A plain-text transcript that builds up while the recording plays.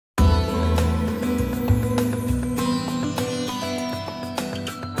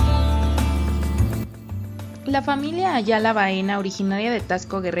La familia Ayala Baena, originaria de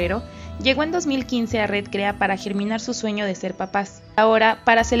Taxco, Guerrero, llegó en 2015 a Red Crea para germinar su sueño de ser papás. Ahora,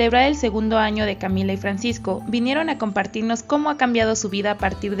 para celebrar el segundo año de Camila y Francisco, vinieron a compartirnos cómo ha cambiado su vida a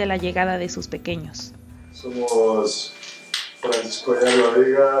partir de la llegada de sus pequeños. Somos Francisco y Ayala Baena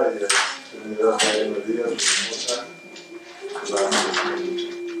y Ayala Baena, mi esposa,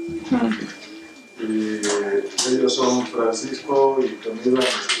 y ellos son Francisco y Camila,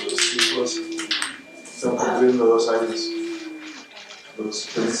 nuestros hijos. Están cumpliendo 2 años, los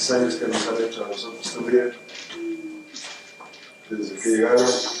felices años que nos han hecho a nosotros también. Desde que llegaron,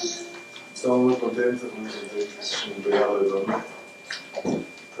 estamos muy contentos, es un regalo de mamá.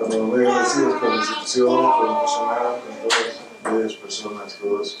 Estamos muy agradecidos con la institución, con el personal, con todas aquellas personas,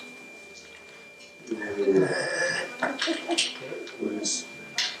 todos. Pues,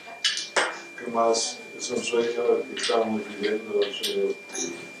 ¿qué más? Es un sueño que estamos viviendo, un sueño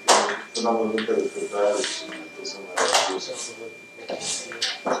que no nunca despertar, es una cosa maravillosa.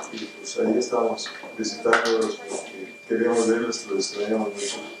 Y pues ahí estamos visitándolos porque queríamos verlos, los extrañamos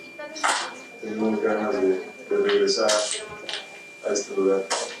mucho. Tenemos ganas de regresar a este lugar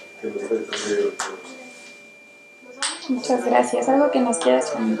que nos trae tan bello. Muchas gracias. ¿Algo que nos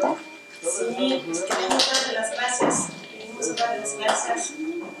quieras comentar? Sí, pues queremos darle las gracias. Queremos darle las gracias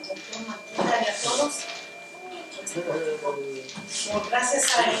a todos. Por gracias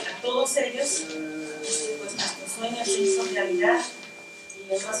a todos ellos, pues nuestro sueño se hizo realidad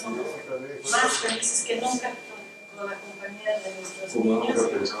y además somos más felices que nunca con la compañía de nuestros niños. Nunca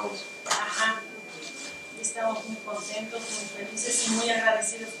pensamos. Ajá. Y estamos muy contentos, muy felices y muy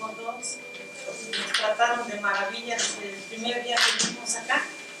agradecidos con todos. Nos trataron de maravilla desde el primer día que vinimos acá.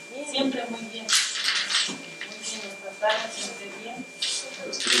 Siempre muy bien. Muy bien, nos trataron siempre bien.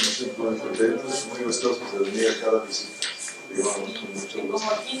 Estuvimos siempre muy contentos, muy gustosos de venir a cada visita. Llevamos con mucho gusto.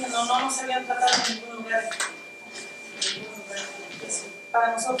 Como aquí no nos habían tratado en ningún lugar.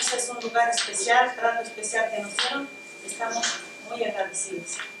 Para nosotros es un lugar especial, trato especial que nos dieron. Estamos muy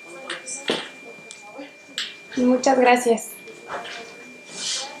agradecidos. Muchas gracias.